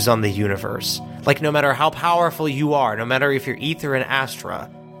fuse on the universe. Like, no matter how powerful you are, no matter if you're Aether and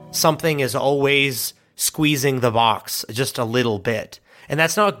Astra, something is always squeezing the box just a little bit. And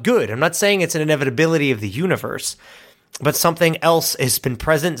that's not good. I'm not saying it's an inevitability of the universe, but something else has been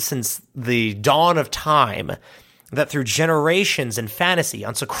present since the dawn of time, that through generations in fantasy,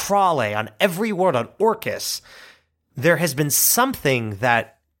 on Sacrale, on every world, on Orcus, there has been something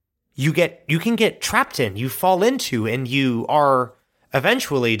that you can get trapped in, you fall into, and you are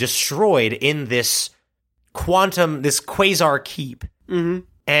eventually destroyed in this Quasar Keep. And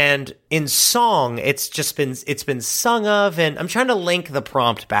And in song, it's been sung of, and I'm trying to link the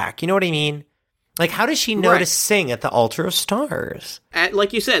prompt back. You know what I mean? Like, how does she know to sing at the altar of stars?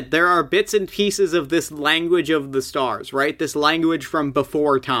 Like you said, there are bits and pieces of this language of the stars, right? This language from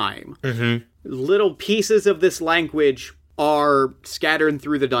before time. Mm-hmm. Little pieces of this language are scattered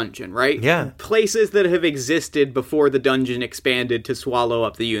through the dungeon, right? Yeah. Places that have existed before the dungeon expanded to swallow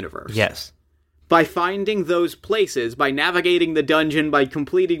up the universe. Yes. By finding those places, by navigating the dungeon, by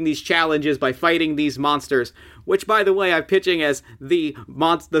completing these challenges, by fighting these monsters, which, by the way, I'm pitching as the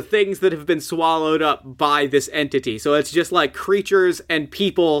things that have been swallowed up by this entity. So it's just like creatures and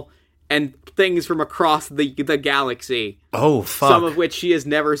people and things from across the galaxy. Oh, fuck. Some of which she has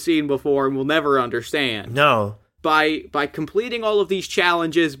never seen before and will never understand. No. By completing all of these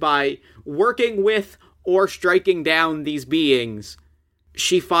challenges, by working with or striking down these beings,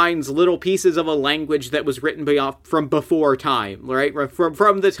 she finds little pieces of a language that was written from before time, right?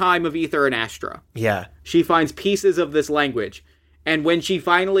 From the time of Aether and Astra. Yeah. She finds pieces of this language. And when she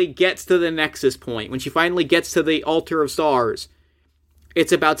finally gets to the Nexus point, when she finally gets to the Altar of Stars,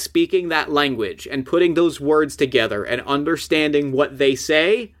 it's about speaking that language and putting those words together and understanding what they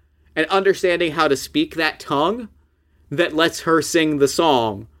say and understanding how to speak that tongue that lets her sing the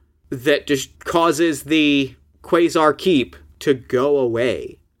song that just causes the Quasar Keep to go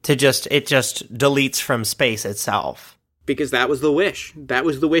away. It just deletes from space itself. Because that was the wish. That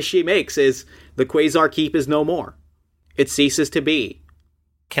was the wish she makes, is the Quasar Keep is no more. It ceases to be.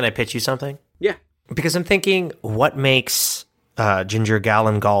 Can I pitch you something? Yeah. Because I'm thinking, what makes Ginger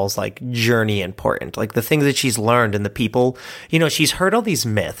Gallengall's like journey important? Like the things that she's learned and the people, she's heard all these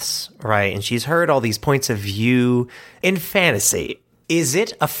myths, right? And she's heard all these points of view in fantasy. Is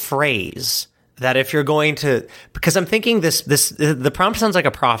it a phrase that if you're going to, because I'm thinking the prompt sounds like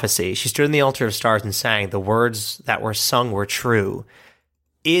a prophecy. She stood in the altar of stars and sang, the words that were sung were true.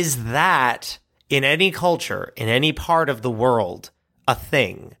 Is that in any culture, in any part of the world, a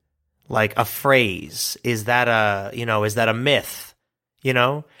thing? Like a phrase? Is that a myth?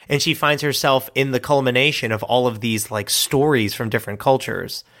 And she finds herself in the culmination of all of these like stories from different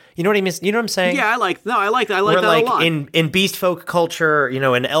cultures. You know what I mean? You know what I'm saying? Yeah, I like that a lot. In beast folk culture,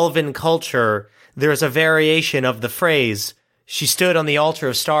 in elven culture, there's a variation of the phrase, she stood on the altar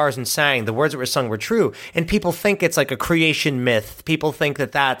of stars and sang, the words that were sung were true. And people think it's like a creation myth. People think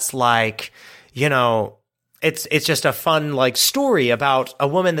that that's like, it's just a fun like story about a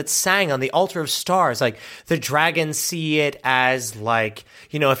woman that sang on the altar of stars. Like the dragons see it as like,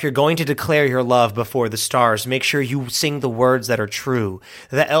 if you're going to declare your love before the stars, make sure you sing the words that are true.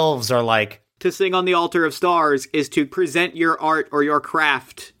 The elves are like, to sing on the altar of stars is to present your art or your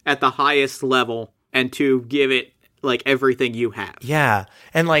craft at the highest level and to give it like everything you have. Yeah.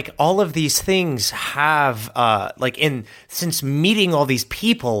 And like all of these things have since meeting all these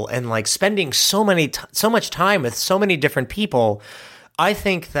people and like spending so much time with so many different people, I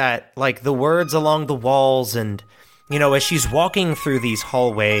think that like the words along the walls and as she's walking through these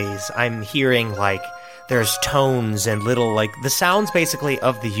hallways, I'm hearing like there's tones and little like the sounds basically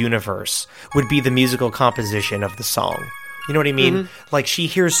of the universe would be the musical composition of the song. You know what I mean? Mm-hmm. Like she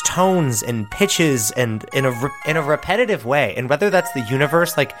hears tones and pitches and in a repetitive way. And whether that's the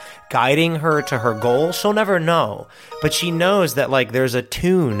universe like guiding her to her goal, she'll never know. But she knows that like there's a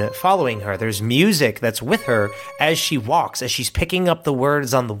tune following her. There's music that's with her as she walks, as she's picking up the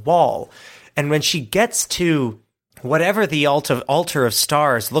words on the wall. And when she gets to whatever the altar of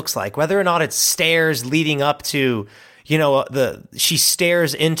stars looks like, whether or not it's stairs leading up to, she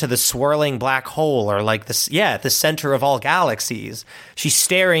stares into the swirling black hole or like the center of all galaxies. She's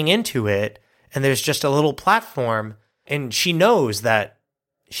staring into it and there's just a little platform and she knows that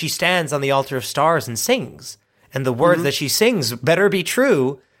she stands on the altar of stars and sings. And the words that she sings better be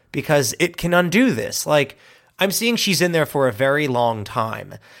true because it can undo this. Like I'm seeing she's in there for a very long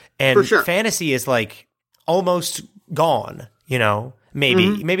time and for sure. Fantasy is like almost gone,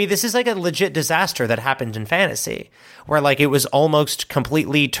 maybe this is like a legit disaster that happened in fantasy where like it was almost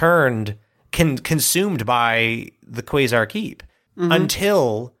completely consumed by the Quasar Keep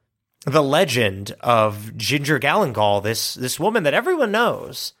until the legend of Ginger Gallengall, this woman that everyone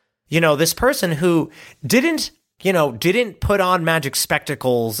knows, this person who didn't put on magic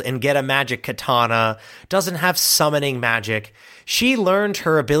spectacles and get a magic katana, doesn't have summoning magic. She learned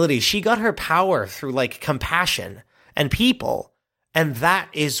her ability. She got her power through like compassion and people. And that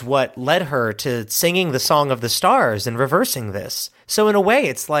is what led her to singing the Song of the Stars and reversing this. So in a way,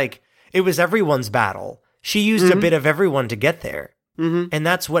 it's like it was everyone's battle. She used a bit of everyone to get there. And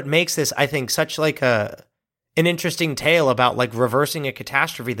that's what makes this, I think, such like an interesting tale about like reversing a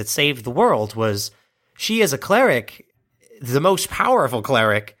catastrophe that saved the world was she as a cleric the most powerful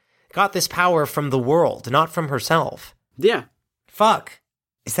cleric, got this power from the world, not from herself. Yeah. Fuck.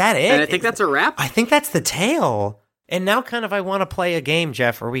 Is that it? And I think that's a wrap. I think that's the tale. And now kind of I want to play a game,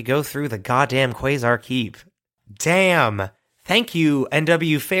 Jeff, where we go through the goddamn Quasar Keep. Damn. Thank you,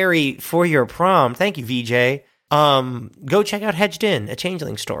 NW Fairy, for your prompt. Thank you, VJ. Go check out Hedged In, a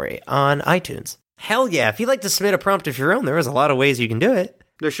Changeling story on iTunes. Hell yeah. If you'd like to submit a prompt of your own, there is a lot of ways you can do it.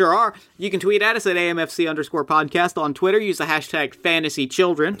 There sure are. You can tweet at us at AMFC_podcast on Twitter. Use the hashtag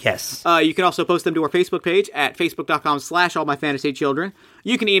FantasyChildren. Yes. You can also post them to our Facebook page at facebook.com/allmyfantasychildren.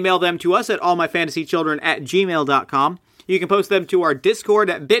 You can email them to us at allmyfantasychildren@gmail.com. You can post them to our Discord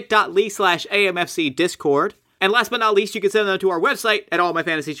at bit.ly/AMFCDiscord. And last but not least, you can send them to our website at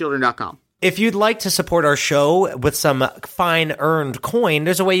allmyfantasychildren.com. If you'd like to support our show with some fine earned coin,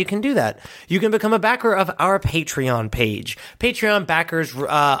 there's a way you can do that. You can become a backer of our Patreon page. Patreon backers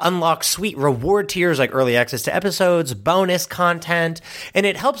unlock sweet reward tiers like early access to episodes, bonus content, and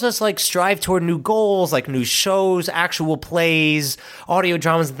it helps us like strive toward new goals like new shows, actual plays, audio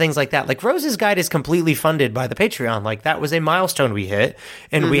dramas, and things like that. Like Rose's Guide is completely funded by the Patreon. Like that was a milestone we hit,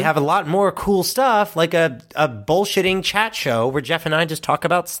 and we have a lot more cool stuff like a bullshitting chat show where Jeff and I just talk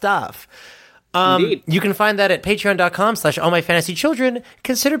about stuff. You can find that at patreon.com/allmyfantasychildren.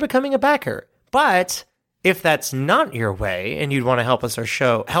 Consider becoming a backer. But if that's not your way and you'd want to help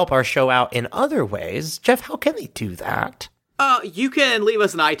our show out in other ways, Jeff, how can they do that? You can leave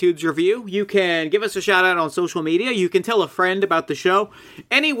us an iTunes review. You can give us a shout out on social media. You can tell a friend about the show.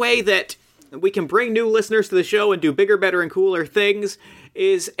 Any way that we can bring new listeners to the show and do bigger, better, and cooler things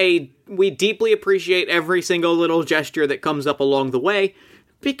we deeply appreciate every single little gesture that comes up along the way.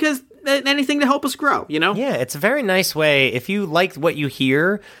 Because anything to help us grow, you know? Yeah, it's a very nice way. If you like what you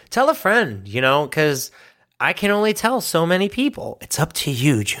hear, tell a friend, you know, because I can only tell so many people. It's up to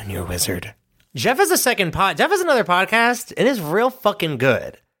you, Junior Wizard. Jeff has Jeff has another podcast, and it's real fucking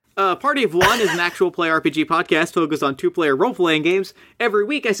good. Party of One is an actual play RPG podcast focused on two-player role-playing games. Every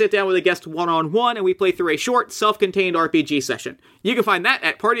week, I sit down with a guest one-on-one, and we play through a short, self-contained RPG session. You can find that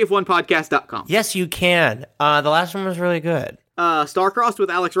at partyofonepodcast.com. Yes, you can. The last one was really good. Starcrossed with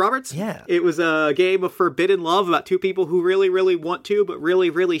Alex Roberts. Yeah. It was a game of forbidden love about two people who really, really want to, but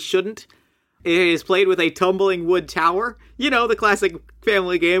really, really shouldn't. It is played with a tumbling wood tower. You know, the classic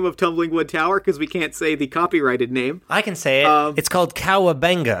family game of tumbling wood tower, because we can't say the copyrighted name. I can say it. It's called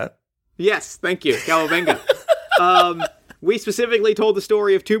Cowabunga. Yes, thank you. Cowabunga. We specifically told the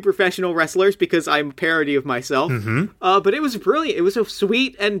story of two professional wrestlers because I'm a parody of myself. But it was brilliant. It was a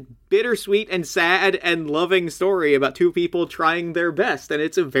sweet and bittersweet and sad and loving story about two people trying their best. And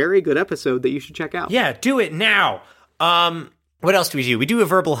it's a very good episode that you should check out. Yeah, do it now. What else do? We do a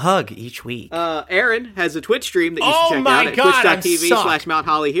verbal hug each week. Aaron has a Twitch stream that you should check out at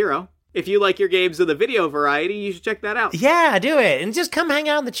twitch.tv/MountHollyHero. If you like your games of the video variety, you should check that out. Yeah, do it. And just come hang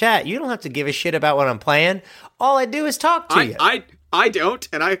out in the chat. You don't have to give a shit about what I'm playing. All I do is talk to you. I don't,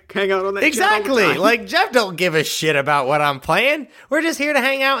 and I hang out on that exactly. chat all the time. Like, Jeff don't give a shit about what I'm playing. We're just here to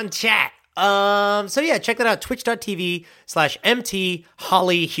hang out and chat. So yeah, check that out.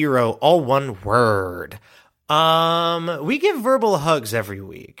 Twitch.tv/MTHollyHero, all one word. We give verbal hugs every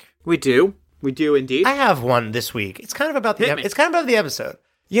week. We do. We do indeed. I have one this week. It's kind of about the episode.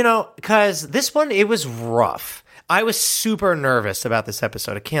 You know, because this one, it was rough. I was super nervous about this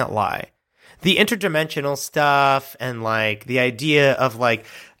episode. I can't lie. The interdimensional stuff and, like, the idea of, like,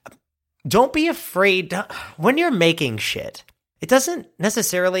 don't be afraid when you're making shit. It doesn't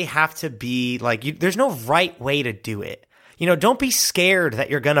necessarily have to be, like, there's no right way to do it. You know, don't be scared that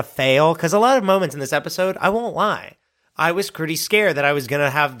you're going to fail, because a lot of moments in this episode, I won't lie, I was pretty scared that I was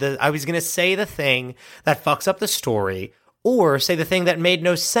going to say the thing that fucks up the story, or say the thing that made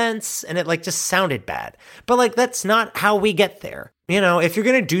no sense and it like just sounded bad. But like, that's not how we get there. You know, if you're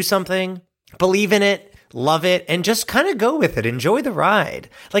going to do something, believe in it, love it, and just kind of go with it. Enjoy the ride.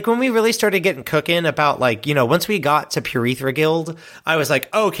 Like when we really started getting cooking about like, you know, once we got to Purethra Guild, I was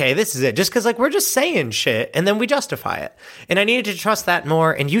like, okay, this is it. Just because like we're just saying shit and then we justify it. And I needed to trust that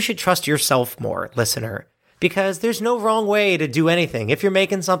more. And you should trust yourself more, listener. Because there's no wrong way to do anything. If you're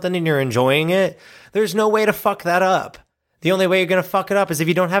making something and you're enjoying it, there's no way to fuck that up. The only way you're going to fuck it up is if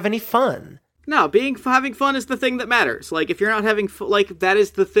you don't have any fun. No, having fun is the thing that matters. Like, if you're not having like, that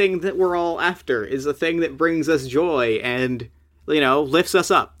is the thing that we're all after, is the thing that brings us joy and, you know, lifts us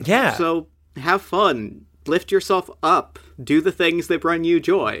up. Yeah. So, have fun. Lift yourself up. Do the things that bring you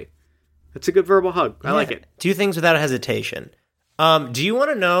joy. It's a good verbal hug. I like it. Do things without hesitation. Do you want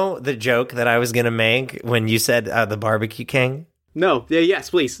to know the joke that I was going to make when you said the Barbecue King? No.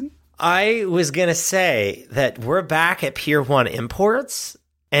 Yes, please. I was going to say that we're back at Pier 1 Imports,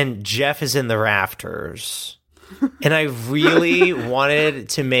 and Jeff is in the rafters. And I really wanted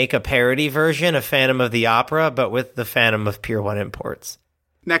to make a parody version of Phantom of the Opera, but with the Phantom of Pier 1 imports.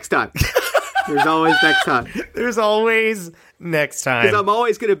 Next time. There's always next time. There's always next time. Because I'm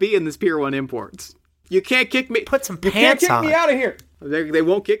always going to be in this Pier 1 imports. You can't kick me. Put some You pants can't kick on. me out of here. They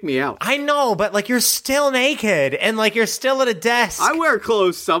won't kick me out. I know, but like you're still naked and like you're still at a desk. I wear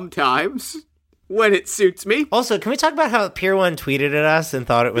clothes sometimes when it suits me. Also, can we talk about how Pier 1 tweeted at us and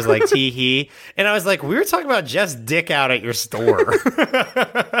thought it was like tee-hee? And I was like, we were talking about Jeff's dick out at your store.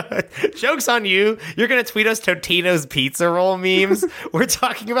 Joke's on you. You're going to tweet us Totino's pizza roll memes. We're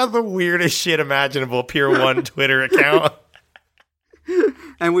talking about the weirdest shit imaginable Pier 1 Twitter account.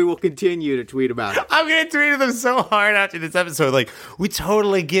 And we will continue to tweet about it. I'm going to tweet them so hard after this episode. Like, we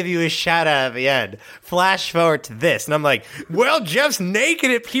totally give you a shout out at the end. Flash forward to this. And I'm like, well, Jeff's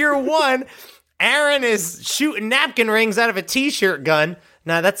naked at Pier 1. Aaron is shooting napkin rings out of a t-shirt gun.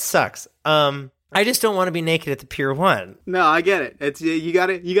 Nah, that sucks. I just don't want to be naked at the Pier 1. No, I get it. It's you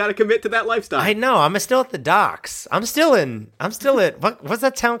gotta commit to that lifestyle. I know. I'm still at the docks. I'm still at what's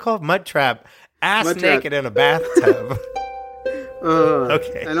that town called? Mud Trap. Ass Mud Trap. naked in a bathtub.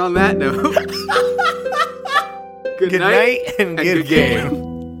 Okay. And on that note, good Good night and good game.